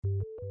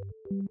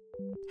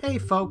Hey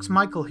folks,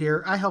 Michael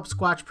here. I help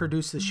Squatch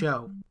produce the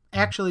show.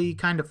 Actually, he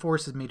kind of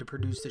forces me to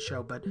produce the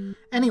show, but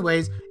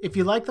anyways, if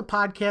you like the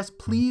podcast,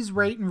 please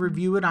rate and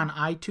review it on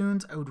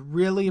iTunes. I would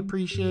really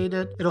appreciate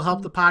it. It'll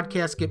help the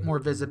podcast get more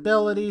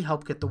visibility,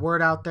 help get the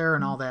word out there,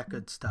 and all that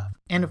good stuff.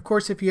 And of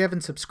course, if you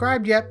haven't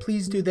subscribed yet,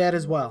 please do that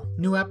as well.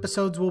 New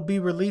episodes will be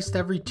released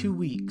every 2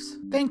 weeks.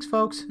 Thanks,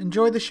 folks.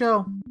 Enjoy the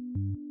show.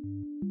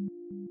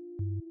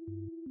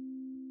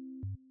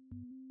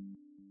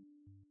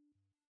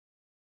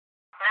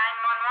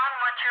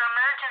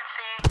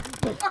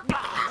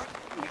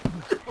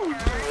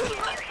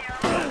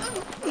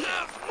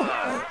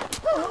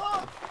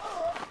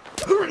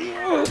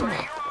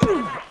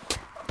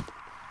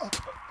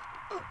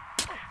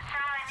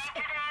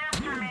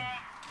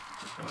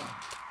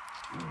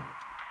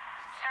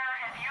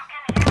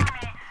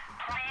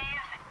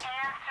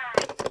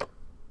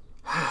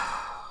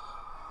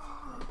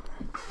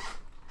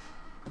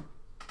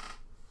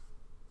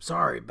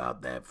 Sorry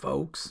about that,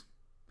 folks.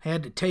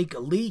 Had to take a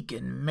leak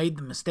and made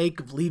the mistake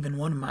of leaving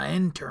one of my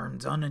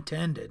interns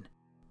unattended.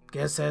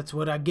 Guess that's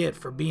what I get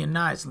for being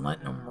nice and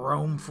letting them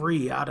roam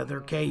free out of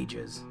their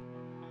cages.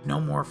 No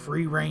more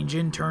free-range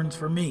interns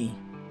for me.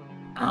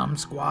 I'm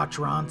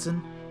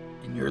Squatchronson,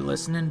 and you're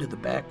listening to the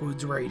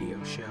Backwoods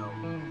Radio Show.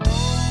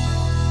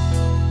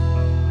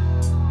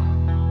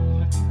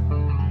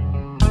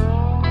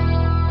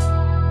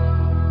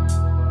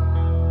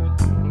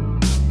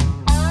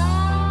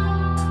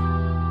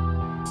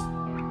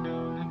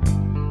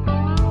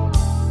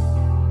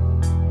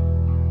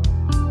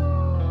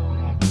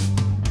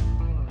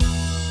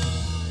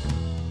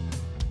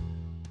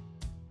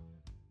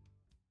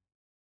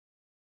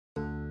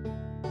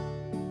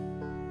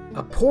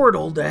 A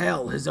portal to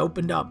hell has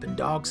opened up in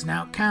Dog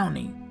Snout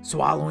County,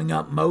 swallowing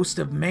up most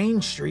of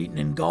Main Street and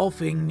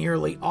engulfing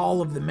nearly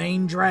all of the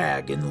main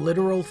drag in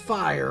literal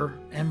fire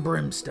and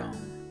brimstone.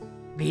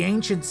 The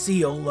ancient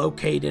seal,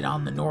 located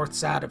on the north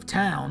side of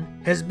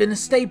town, has been a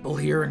staple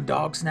here in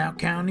Dog Snout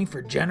County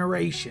for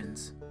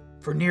generations.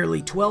 For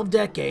nearly 12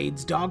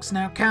 decades, Dog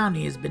Snout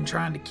County has been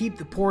trying to keep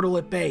the portal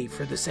at bay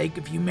for the sake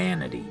of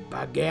humanity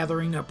by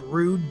gathering up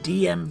rude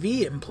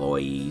DMV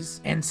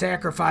employees and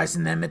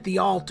sacrificing them at the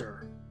altar,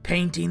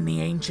 painting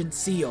the ancient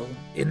seal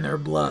in their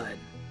blood.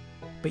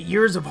 But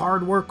years of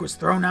hard work was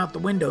thrown out the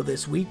window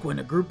this week when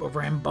a group of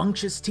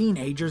rambunctious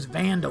teenagers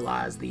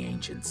vandalized the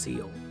ancient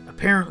seal.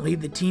 Apparently,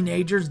 the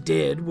teenagers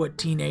did what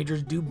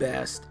teenagers do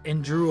best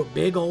and drew a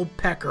big old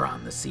pecker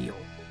on the seal,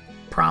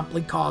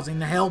 promptly causing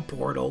the hell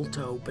portal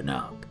to open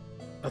up.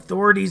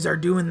 Authorities are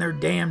doing their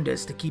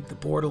damnedest to keep the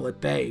portal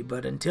at bay,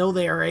 but until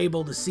they are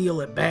able to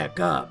seal it back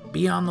up,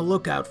 be on the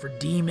lookout for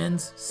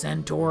demons,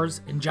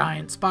 centaurs, and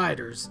giant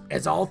spiders,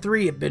 as all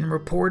three have been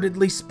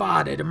reportedly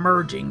spotted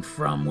emerging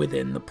from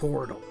within the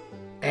portal.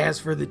 As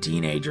for the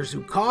teenagers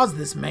who caused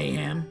this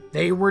mayhem,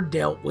 they were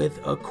dealt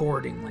with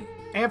accordingly.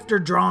 After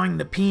drawing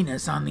the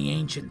penis on the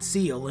ancient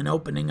seal and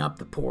opening up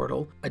the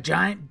portal, a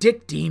giant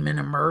dick demon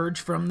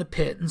emerged from the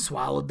pit and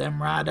swallowed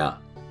them right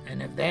up.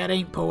 And if that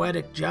ain't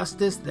poetic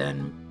justice,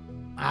 then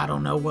I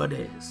don't know what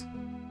is.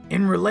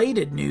 In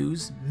related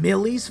news,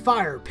 Millie's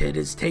fire pit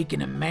has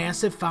taken a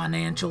massive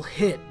financial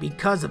hit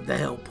because of the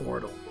hell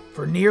portal.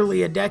 For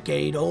nearly a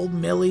decade, Old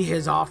Millie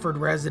has offered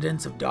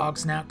residents of Dog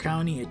Snout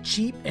County a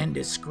cheap and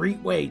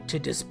discreet way to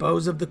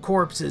dispose of the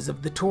corpses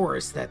of the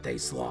tourists that they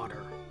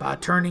slaughter, by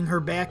turning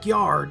her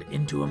backyard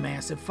into a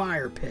massive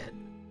fire pit.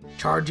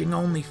 Charging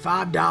only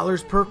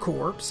 $5 per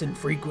corpse and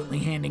frequently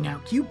handing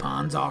out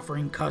coupons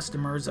offering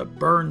customers a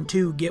burn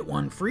 2 get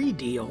 1 free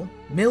deal,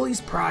 Millie's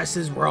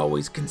prices were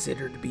always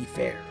considered to be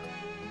fair.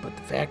 But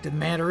the fact of the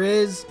matter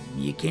is,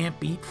 you can't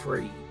beat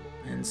free.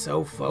 And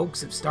so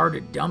folks have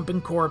started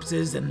dumping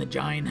corpses in the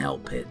giant hell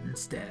pit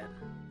instead.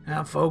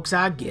 Now folks,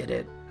 I get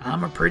it.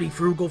 I'm a pretty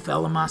frugal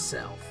fella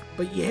myself.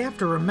 But you have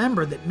to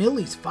remember that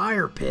Millie's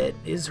fire pit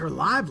is her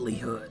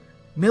livelihood.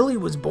 Millie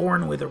was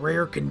born with a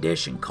rare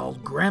condition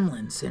called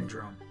gremlin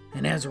syndrome,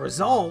 and as a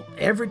result,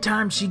 every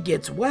time she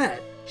gets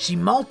wet, she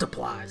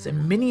multiplies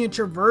and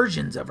miniature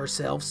versions of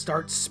herself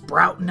start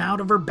sprouting out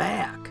of her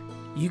back.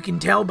 You can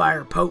tell by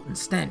her potent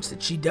stench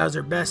that she does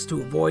her best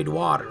to avoid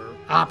water,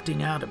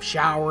 opting out of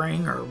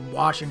showering or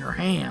washing her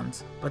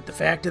hands, but the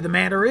fact of the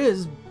matter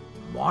is,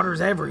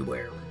 water's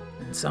everywhere.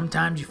 And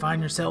sometimes you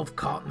find yourself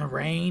caught in the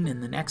rain,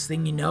 and the next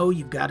thing you know,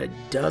 you've got a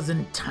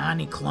dozen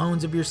tiny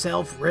clones of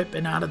yourself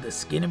ripping out of the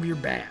skin of your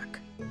back.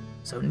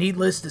 So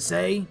needless to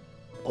say,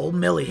 old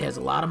Millie has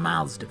a lot of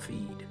mouths to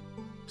feed.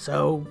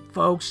 So,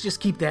 folks,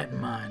 just keep that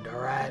in mind,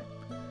 alright?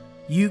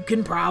 You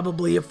can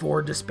probably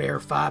afford to spare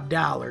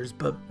 $5,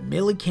 but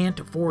Millie can't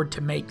afford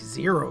to make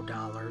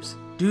 $0.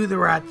 Do the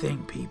right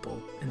thing, people,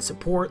 and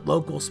support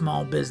local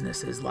small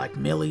businesses like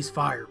Millie's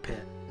Fire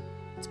Pit.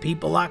 It's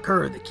people like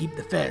her that keep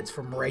the feds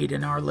from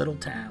raiding our little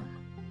town.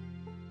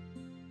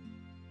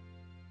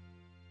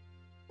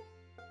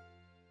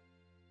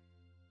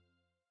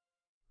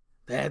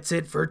 That's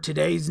it for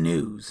today's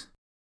news.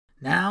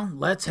 Now,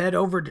 let's head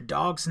over to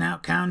Dog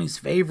Snout County's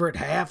favorite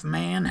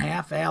half-man,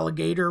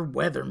 half-alligator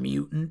weather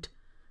mutant,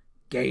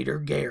 Gator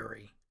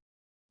Gary.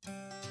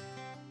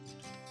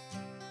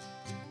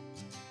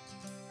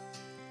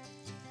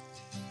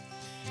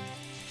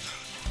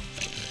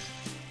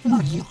 We're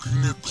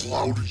looking at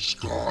cloudy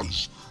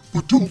skies,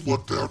 but don't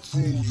let that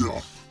fool ya.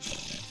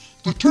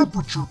 The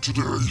temperature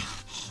today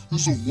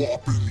is a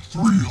whopping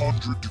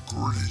 300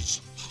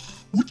 degrees,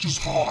 which is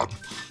hot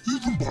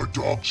even by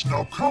Dog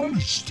Snout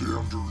County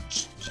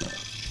standards.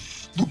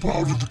 The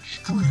bout of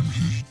extreme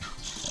heat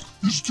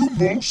is due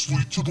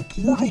mostly to the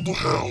portal to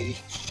hell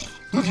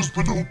that has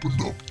been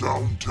opened up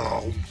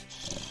downtown.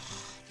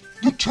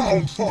 The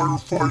town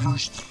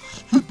firefighters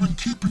have been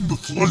keeping the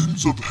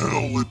flames of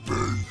hell at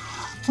bay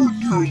for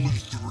nearly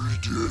 3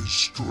 days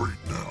straight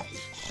now.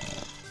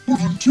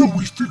 But until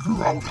we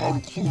figure out how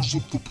to close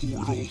up the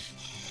portal,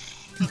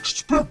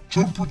 expect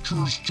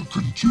temperatures to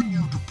continue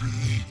to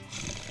be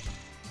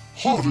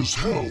hot as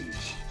hell,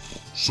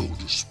 so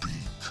to speak.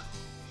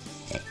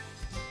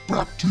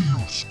 Back to you,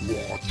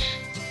 Squatch.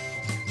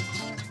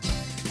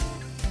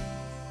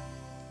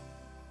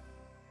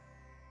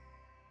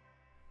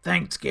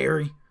 Thanks,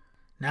 Gary.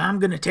 Now I'm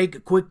going to take a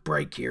quick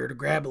break here to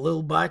grab a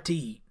little bite to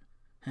eat.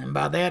 And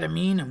by that I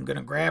mean I'm going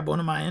to grab one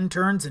of my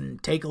interns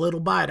and take a little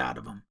bite out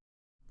of him.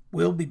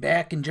 We'll be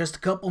back in just a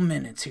couple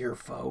minutes here,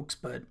 folks,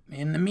 but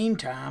in the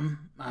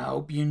meantime, I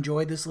hope you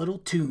enjoy this little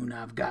tune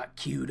I've got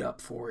queued up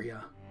for you.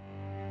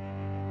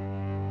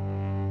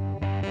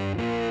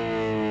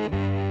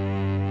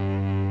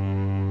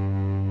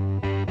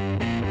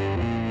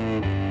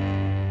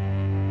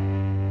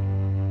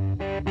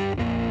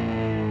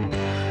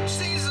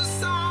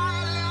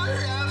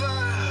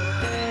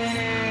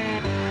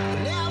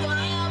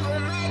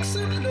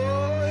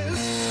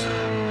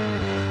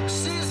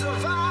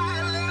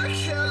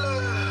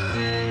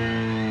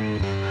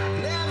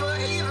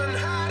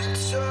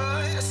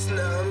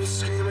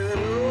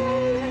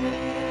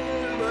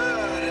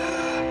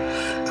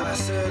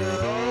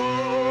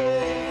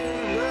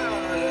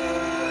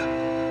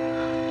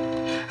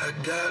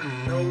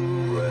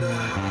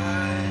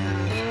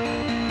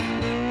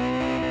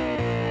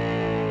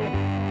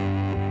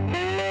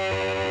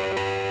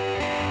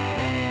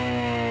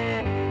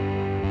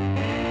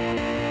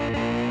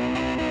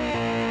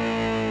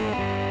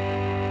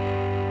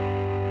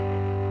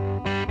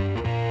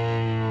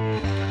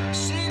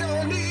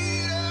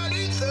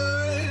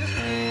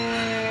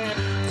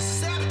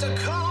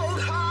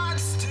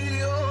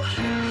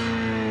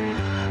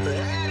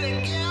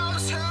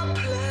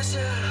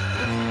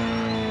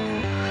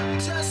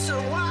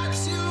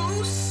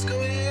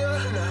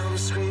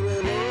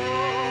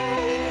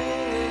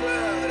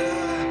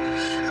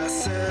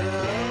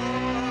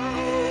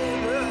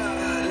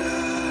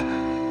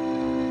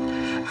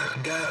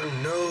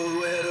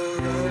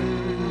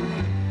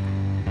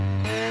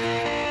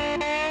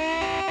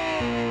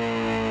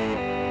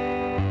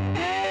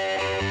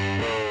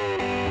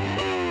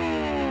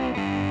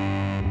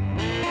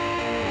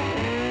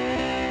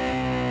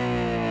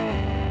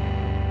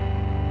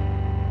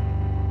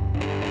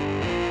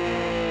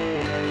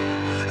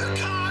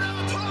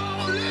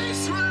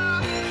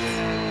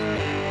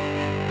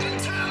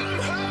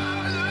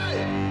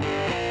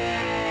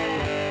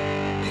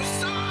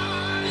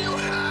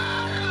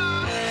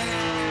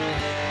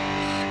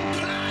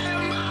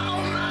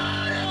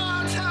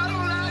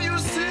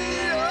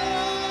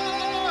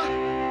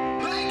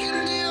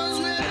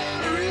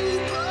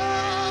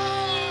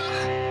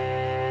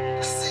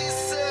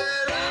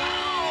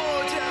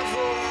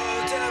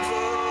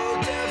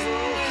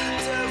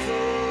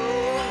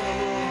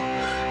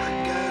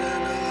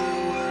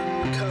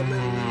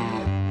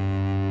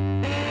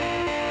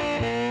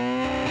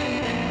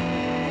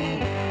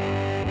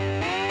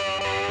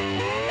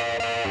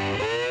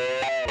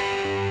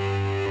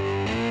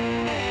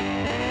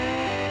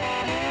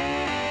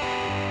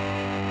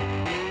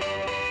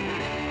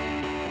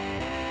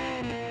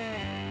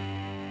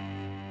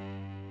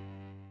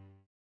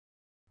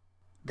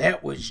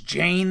 That was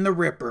Jane the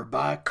Ripper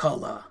by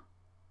Cullah.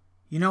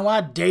 You know, I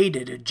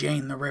dated a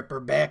Jane the Ripper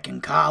back in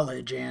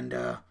college, and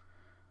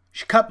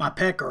she cut my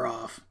pecker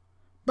off.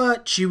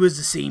 But she was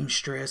a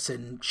seamstress,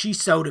 and she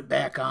sewed it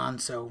back on,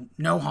 so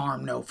no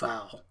harm, no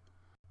foul.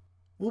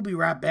 We'll be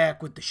right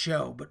back with the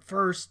show, but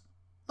first,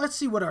 let's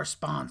see what our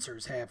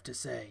sponsors have to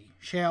say,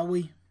 shall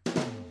we?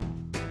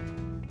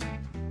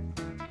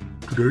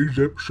 Today's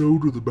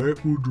episode of the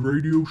Backwoods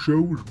Radio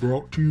Show is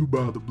brought to you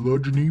by the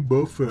Bludgeony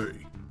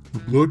Buffet. The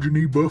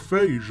Bludgeony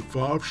Buffet is a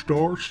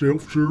 5-star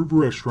self-serve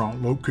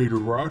restaurant located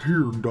right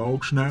here in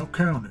Dog Snout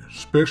County,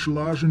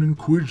 specializing in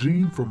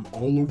cuisine from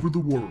all over the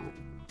world.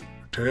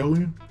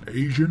 Italian,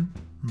 Asian,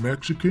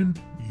 Mexican,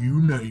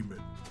 you name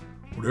it.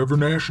 Whatever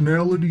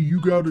nationality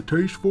you got a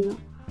taste for,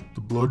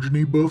 the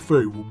Bludgeony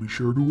Buffet will be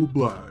sure to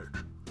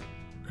oblige.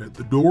 At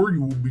the door,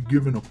 you will be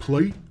given a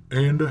plate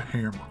and a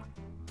hammer.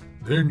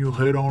 Then you'll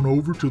head on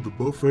over to the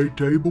buffet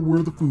table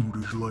where the food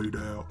is laid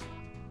out.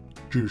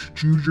 Just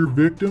choose your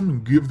victim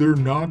and give their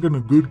noggin a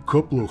good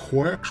couple of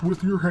whacks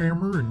with your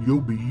hammer and you'll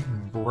be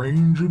eating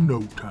brains in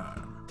no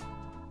time.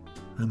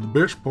 And the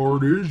best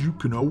part is you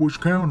can always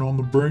count on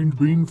the brains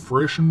being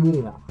fresh and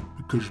warm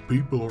because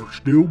people are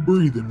still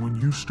breathing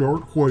when you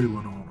start whaling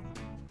on them.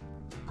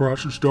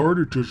 Prices start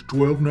at just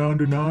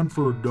 $12.99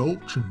 for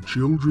adults and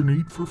children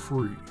eat for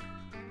free.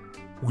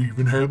 We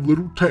even have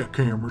little tack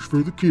hammers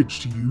for the kids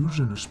to use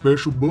and a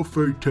special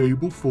buffet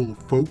table full of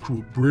folks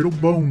with brittle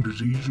bone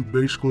disease who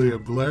basically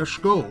have glass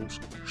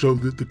skulls so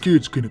that the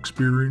kids can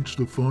experience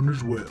the fun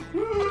as well.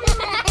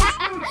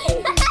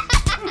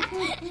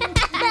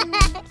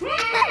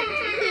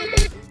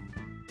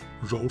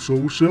 There's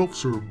also a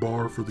self-serve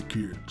bar for the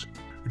kids,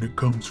 and it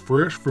comes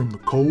fresh from the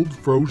cold,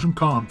 frozen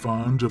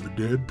confines of a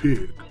dead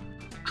pig.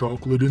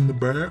 Chocolate in the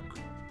back,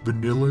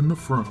 vanilla in the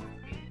front.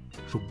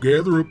 So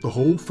gather up the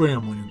whole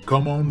family and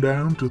come on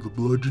down to the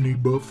Bludgeony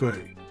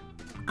Buffet,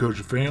 because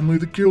a family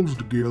that kills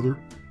together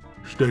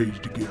stays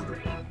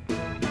together.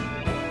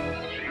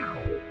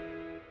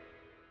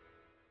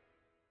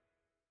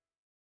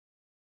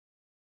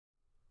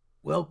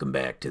 Welcome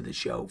back to the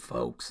show,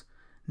 folks.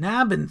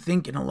 Now, I've been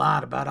thinking a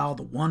lot about all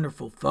the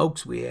wonderful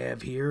folks we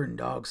have here in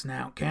Dog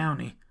Snout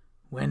County.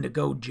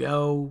 Wendigo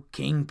Joe,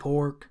 King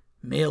Pork,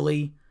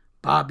 Millie,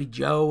 Bobby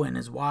Joe and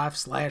his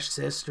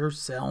wife/sister,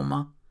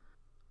 Selma.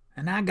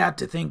 And I got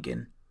to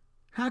thinking,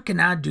 how can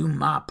I do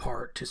my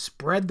part to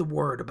spread the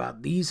word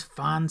about these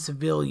fine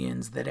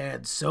civilians that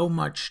add so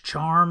much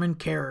charm and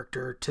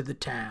character to the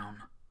town?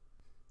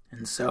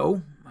 And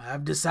so,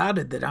 I've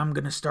decided that I'm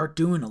going to start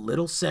doing a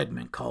little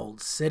segment called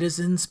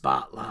Citizen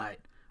Spotlight,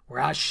 where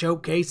I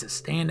showcase a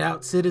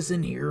standout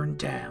citizen here in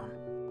town.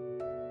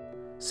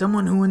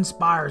 Someone who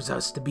inspires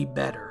us to be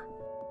better.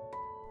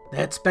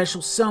 That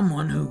special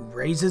someone who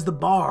raises the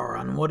bar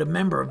on what a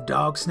member of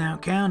Dog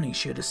Snout County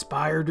should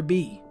aspire to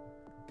be.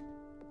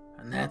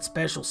 And that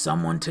special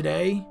someone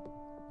today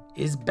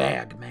is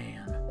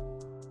Bagman.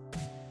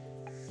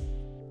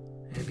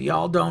 If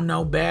y'all don't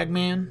know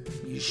Bagman,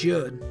 you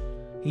should.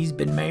 He's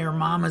been Mayor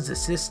Mama's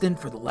assistant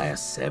for the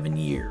last 7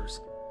 years.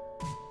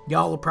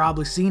 Y'all have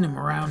probably seen him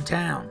around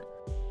town.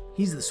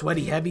 He's the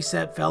sweaty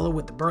heavyset fellow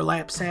with the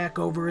burlap sack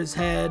over his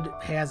head,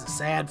 has a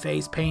sad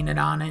face painted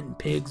on it in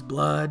pig's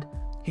blood.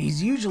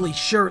 He's usually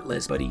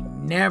shirtless, but he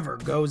never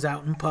goes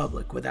out in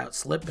public without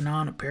slipping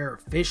on a pair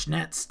of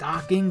fishnet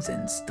stockings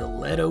and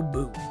stiletto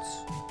boots.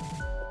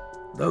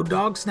 Though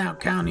Dog Snout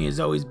County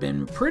has always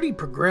been pretty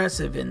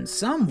progressive in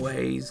some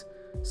ways,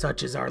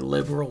 such as our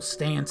liberal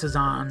stances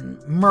on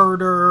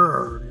murder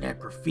or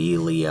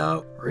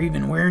necrophilia, or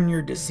even wearing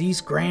your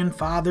deceased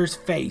grandfather's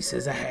face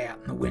as a hat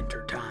in the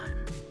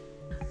wintertime.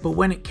 But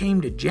when it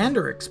came to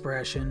gender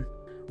expression,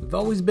 we've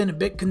always been a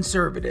bit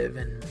conservative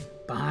and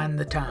behind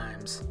the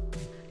times.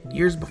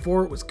 Years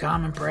before it was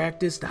common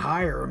practice to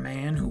hire a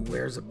man who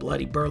wears a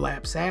bloody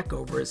burlap sack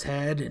over his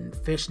head and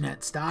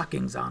fishnet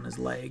stockings on his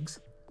legs.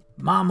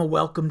 Mama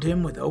welcomed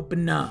him with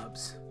open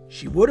nubs.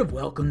 She would have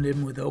welcomed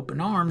him with open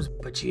arms,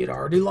 but she had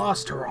already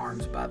lost her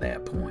arms by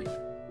that point.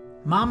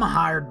 Mama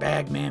hired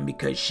Bagman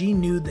because she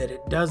knew that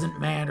it doesn't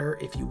matter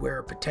if you wear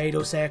a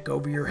potato sack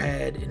over your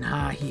head and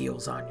high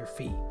heels on your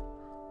feet.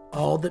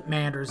 All that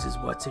matters is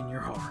what's in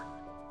your heart.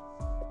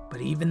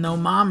 But even though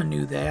Mama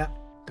knew that,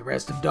 the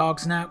rest of Dog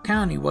Snout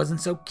County wasn't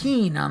so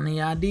keen on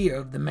the idea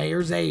of the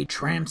mayor's aide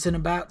tramping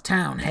about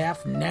town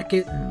half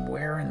naked and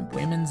wearing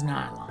women's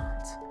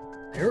nylons.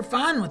 They were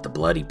fine with the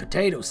bloody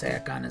potato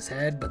sack on his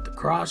head, but the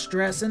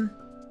cross-dressing,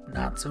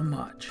 not so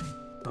much.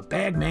 But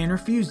Bagman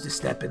refused to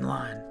step in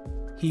line.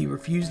 He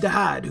refused to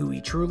hide who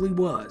he truly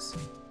was.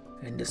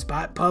 And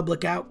despite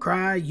public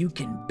outcry, you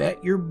can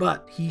bet your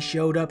butt he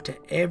showed up to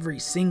every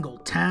single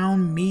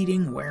town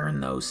meeting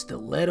wearing those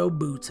stiletto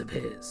boots of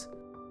his.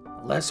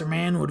 A lesser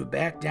man would have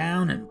backed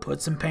down and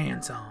put some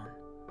pants on.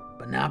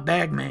 But not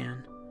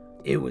Bagman.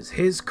 It was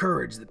his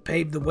courage that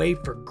paved the way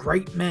for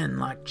great men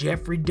like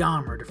Jeffrey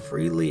Dahmer to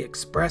freely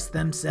express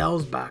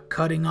themselves by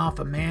cutting off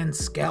a man's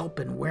scalp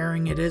and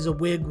wearing it as a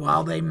wig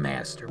while they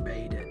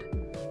masturbated.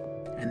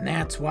 And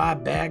that's why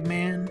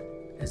Bagman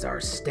is our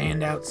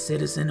standout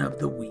citizen of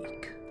the week.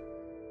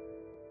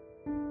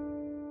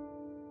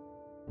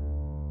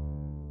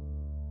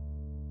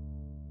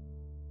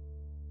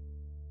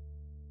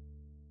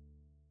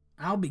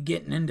 I'll be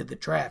getting into the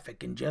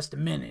traffic in just a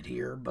minute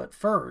here, but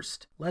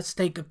first, let's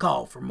take a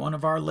call from one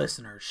of our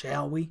listeners,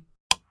 shall we?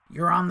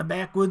 You're on the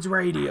Backwoods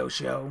Radio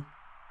Show.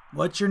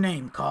 What's your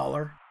name,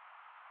 caller?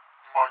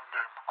 My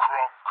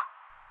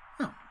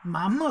name's Crunk. Oh,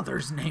 my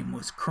mother's name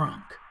was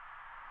Crunk.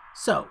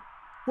 So,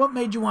 what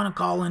made you want to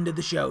call into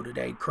the show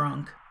today,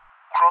 Crunk?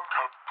 Crunk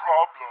has a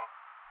problem.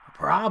 A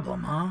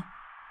problem, huh?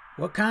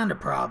 What kind of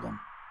problem?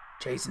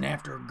 Chasing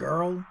after a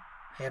girl?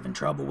 Having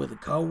trouble with a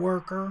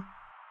coworker?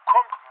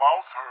 Crunk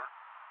mouth hurt.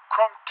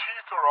 Crunk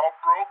teeth are all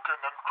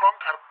broken and Crunk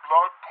have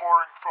blood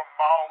pouring from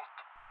mouth.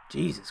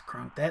 Jesus,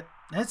 Crunk,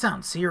 that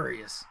sounds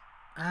serious.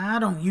 I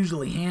don't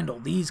usually handle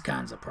these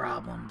kinds of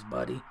problems,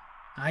 buddy.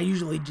 I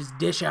usually just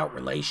dish out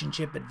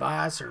relationship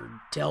advice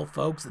or tell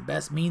folks the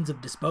best means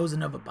of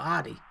disposing of a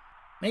body.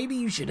 Maybe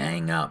you should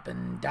hang up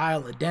and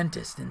dial a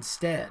dentist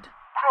instead.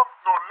 Crunk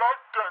no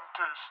like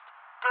dentist.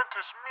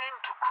 Dentist mean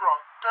to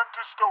Crunk.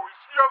 Dentist always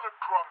yell at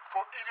Crunk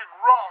for eating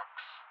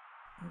rocks.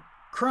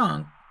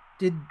 Crunk,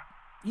 did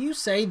you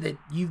say that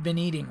you've been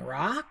eating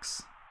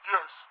rocks?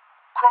 Yes,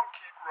 Crunk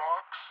eat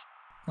rocks.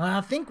 Well,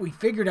 I think we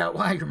figured out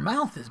why your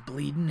mouth is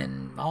bleeding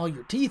and all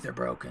your teeth are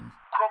broken.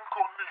 Crunk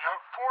only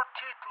have 4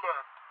 teeth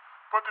left.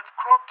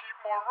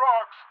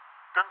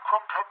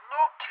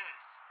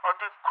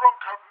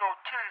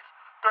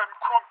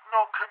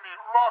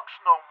 eat rocks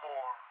no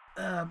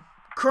more.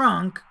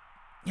 Crunk,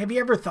 have you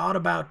ever thought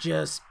about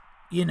just,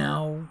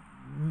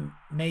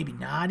 maybe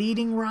not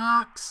eating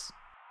rocks?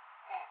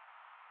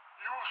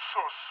 You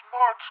so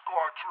smart,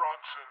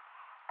 Squatchronson.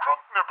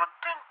 Crunk never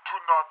think to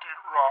not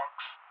eat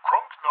rocks.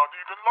 Crunk not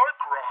even like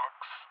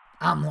rocks.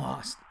 I'm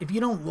lost. If you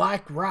don't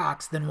like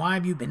rocks, then why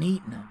have you been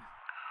eating them?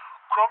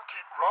 Crunk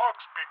eat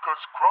rocks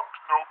because Crunk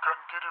no can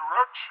get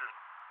erection.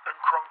 And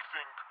Crunk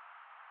think,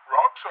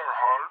 rocks are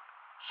hard,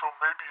 so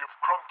maybe if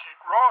Crunk eat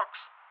rocks,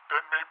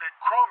 then maybe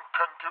Crunk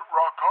can get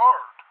rock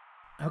hard.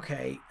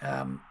 Okay,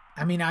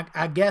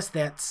 I guess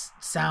that's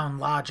sound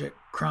logic,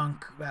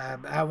 Crunk.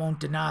 I won't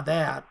deny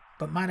that.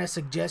 But might I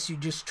suggest you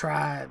just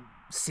try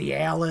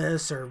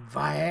Cialis or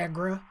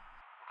Viagra?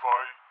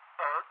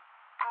 Viagra?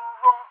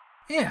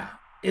 Yeah,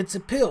 it's a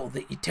pill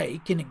that you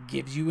take and it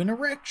gives you an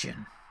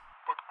erection.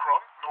 But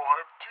Crunk no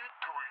have teeth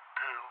to eat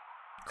pill.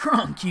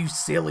 Crunk, you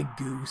silly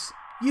goose.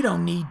 You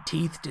don't need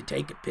teeth to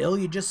take a pill,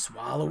 you just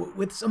swallow it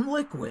with some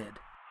liquid. Liquid?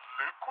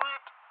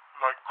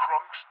 Like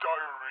Crunk's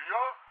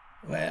diarrhea?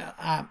 Well,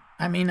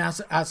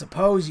 I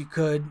suppose you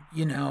could,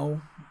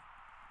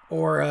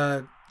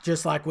 or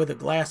just like with a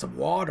glass of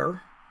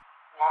water.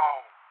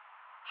 Wow.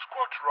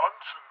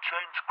 Squatchronson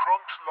changed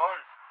Crunk's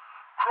life.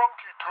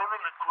 Crunk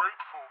eternally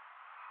grateful.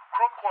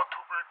 Crunk want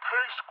to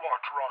repay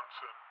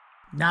Squatchronson.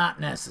 Not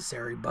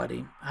necessary,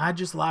 buddy. I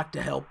just like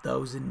to help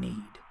those in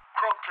need.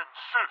 Crunk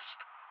insist.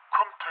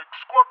 Crunk take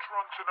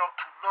Squatchronson out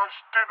to nice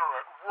dinner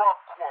at Rock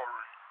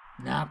Quarry.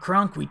 Now,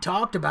 Crunk, we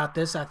talked about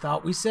this. I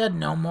thought we said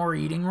no more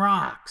eating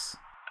rocks.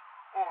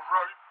 Oh,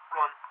 right.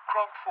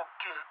 Crunk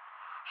forget.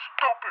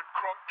 Stupid,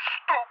 Crunk,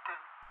 stupid.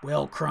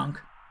 Well, Crunk,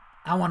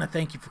 I want to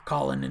thank you for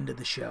calling into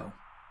the show.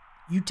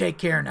 You take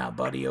care now,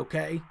 buddy,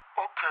 okay?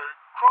 Okay,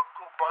 Crunk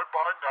go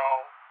bye-bye now.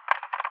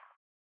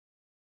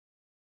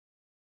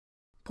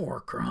 Poor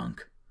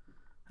Crunk.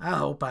 I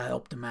hope I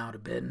helped him out a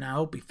bit, and I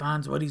hope he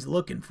finds what he's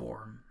looking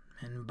for.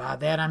 And by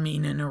that I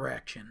mean an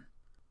erection.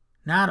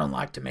 Now, I don't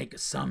like to make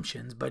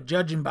assumptions, but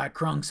judging by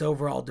Crunk's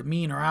overall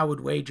demeanor, I would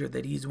wager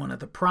that he's one of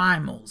the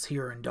primals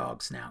here in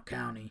Dog Snout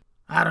County.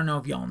 I don't know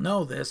if y'all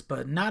know this,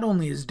 but not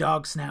only is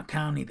Dog Snout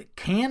County the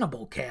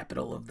cannibal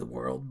capital of the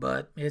world,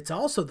 but it's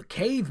also the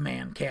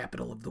caveman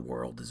capital of the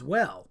world as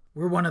well.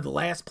 We're one of the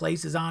last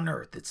places on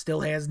Earth that still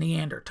has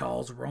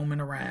Neanderthals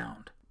roaming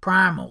around.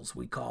 Primals,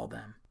 we call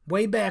them.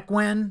 Way back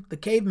when, the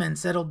cavemen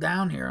settled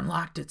down here and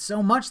liked it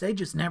so much they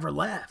just never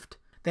left.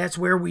 That's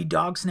where we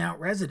Dog Snout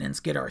residents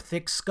get our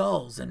thick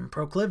skulls and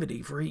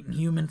proclivity for eating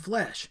human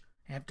flesh.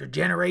 After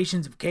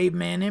generations of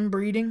caveman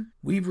inbreeding,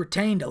 we've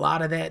retained a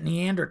lot of that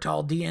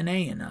Neanderthal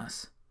DNA in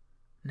us.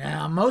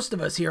 Now, most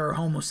of us here are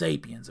Homo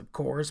sapiens, of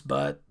course,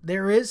 but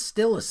there is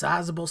still a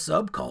sizable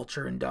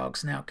subculture in Dog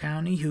Snout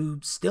County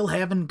who still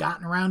haven't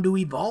gotten around to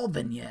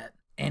evolving yet.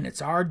 And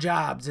it's our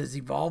jobs as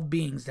evolved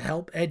beings to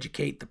help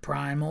educate the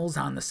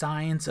primals on the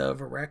science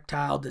of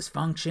erectile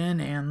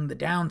dysfunction and the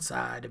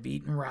downside of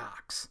eating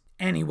rocks.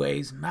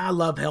 Anyways, I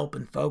love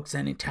helping folks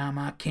anytime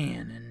I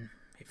can, and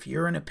if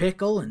you're in a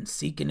pickle and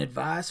seeking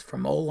advice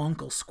from old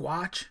Uncle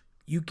Squatch,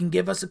 you can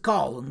give us a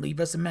call and leave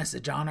us a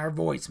message on our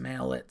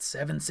voicemail at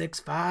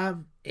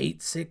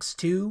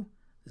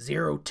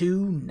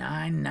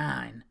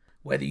 765-862-0299.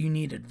 Whether you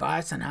need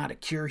advice on how to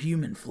cure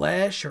human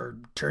flesh or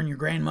turn your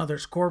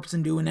grandmother's corpse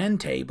into an end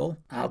table,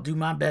 I'll do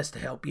my best to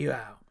help you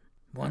out.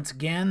 Once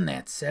again,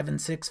 that's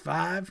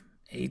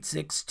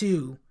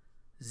 765-862-0299.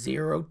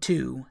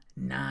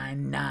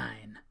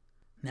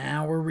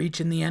 Now we're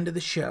reaching the end of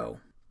the show,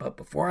 but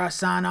before I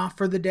sign off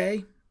for the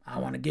day, I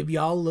want to give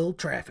you all a little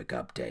traffic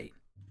update.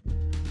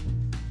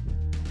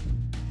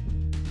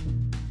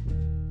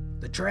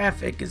 The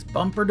traffic is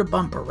bumper to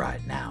bumper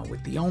right now,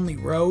 with the only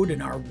road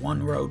in our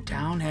one-road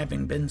town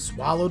having been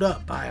swallowed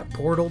up by a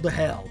portal to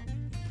hell.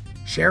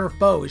 Sheriff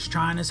Bo is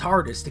trying his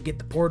hardest to get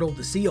the portal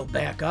to seal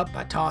back up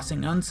by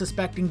tossing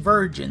unsuspecting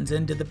virgins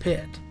into the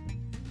pit.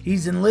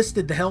 He's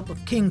enlisted the help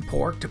of King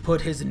Pork to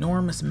put his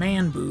enormous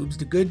man boobs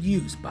to good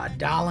use by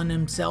dolling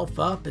himself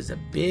up as a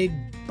big,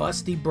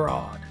 busty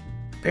broad.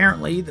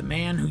 Apparently, the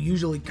man who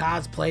usually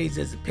cosplays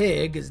as a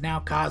pig is now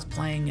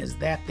cosplaying as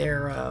that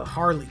there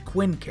Harley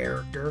Quinn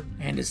character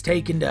and is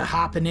taken to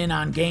hopping in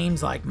on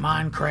games like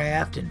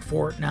Minecraft and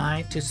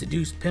Fortnite to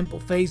seduce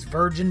pimple-faced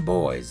virgin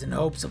boys in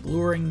hopes of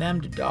luring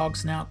them to Dog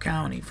Snout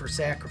County for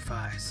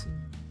sacrifice.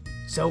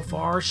 So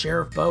far,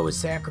 Sheriff Bo has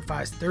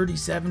sacrificed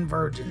 37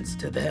 virgins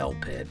to the hell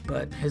pit,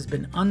 but has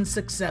been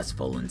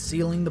unsuccessful in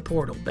sealing the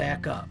portal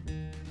back up.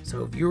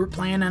 So if you were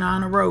planning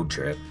on a road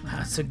trip,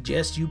 I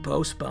suggest you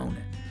postpone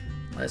it.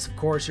 Unless, of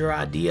course, your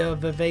idea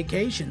of a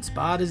vacation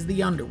spot is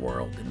the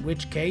underworld, in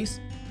which case,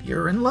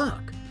 you're in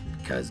luck,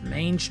 because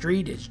Main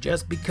Street has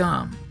just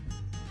become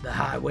the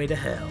highway to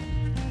hell.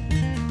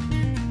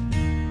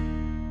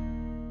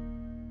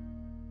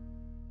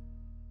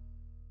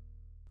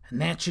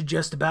 And that should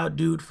just about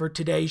do it for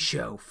today's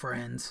show,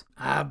 friends.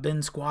 I've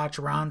been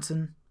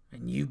Squatchronson,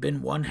 and you've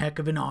been one heck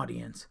of an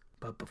audience.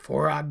 But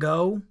before I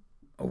go,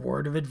 a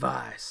word of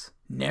advice.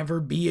 Never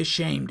be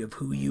ashamed of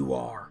who you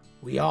are.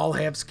 We all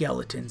have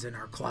skeletons in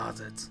our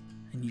closets,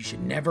 and you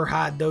should never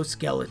hide those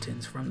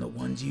skeletons from the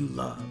ones you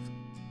love.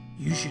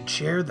 You should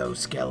share those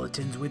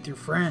skeletons with your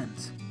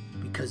friends,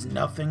 because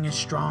nothing is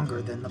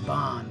stronger than the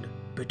bond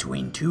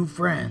between two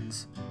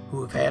friends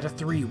who have had a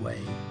three-way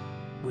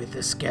with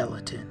a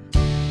skeleton.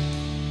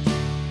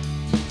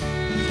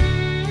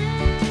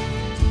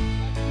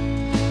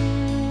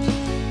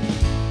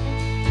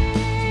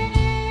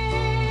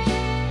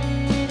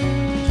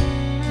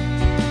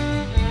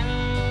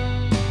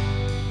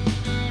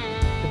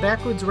 The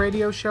Backwoods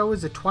Radio Show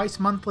is a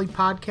twice-monthly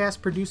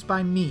podcast produced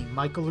by me,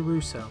 Michael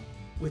LaRusso,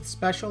 with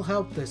special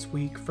help this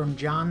week from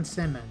John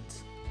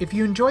Simmons. If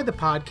you enjoy the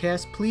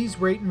podcast, please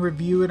rate and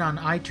review it on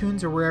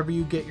iTunes or wherever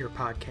you get your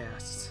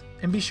podcasts.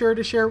 And be sure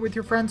to share it with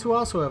your friends who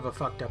also have a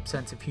fucked up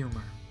sense of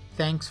humor.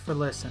 Thanks for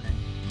listening.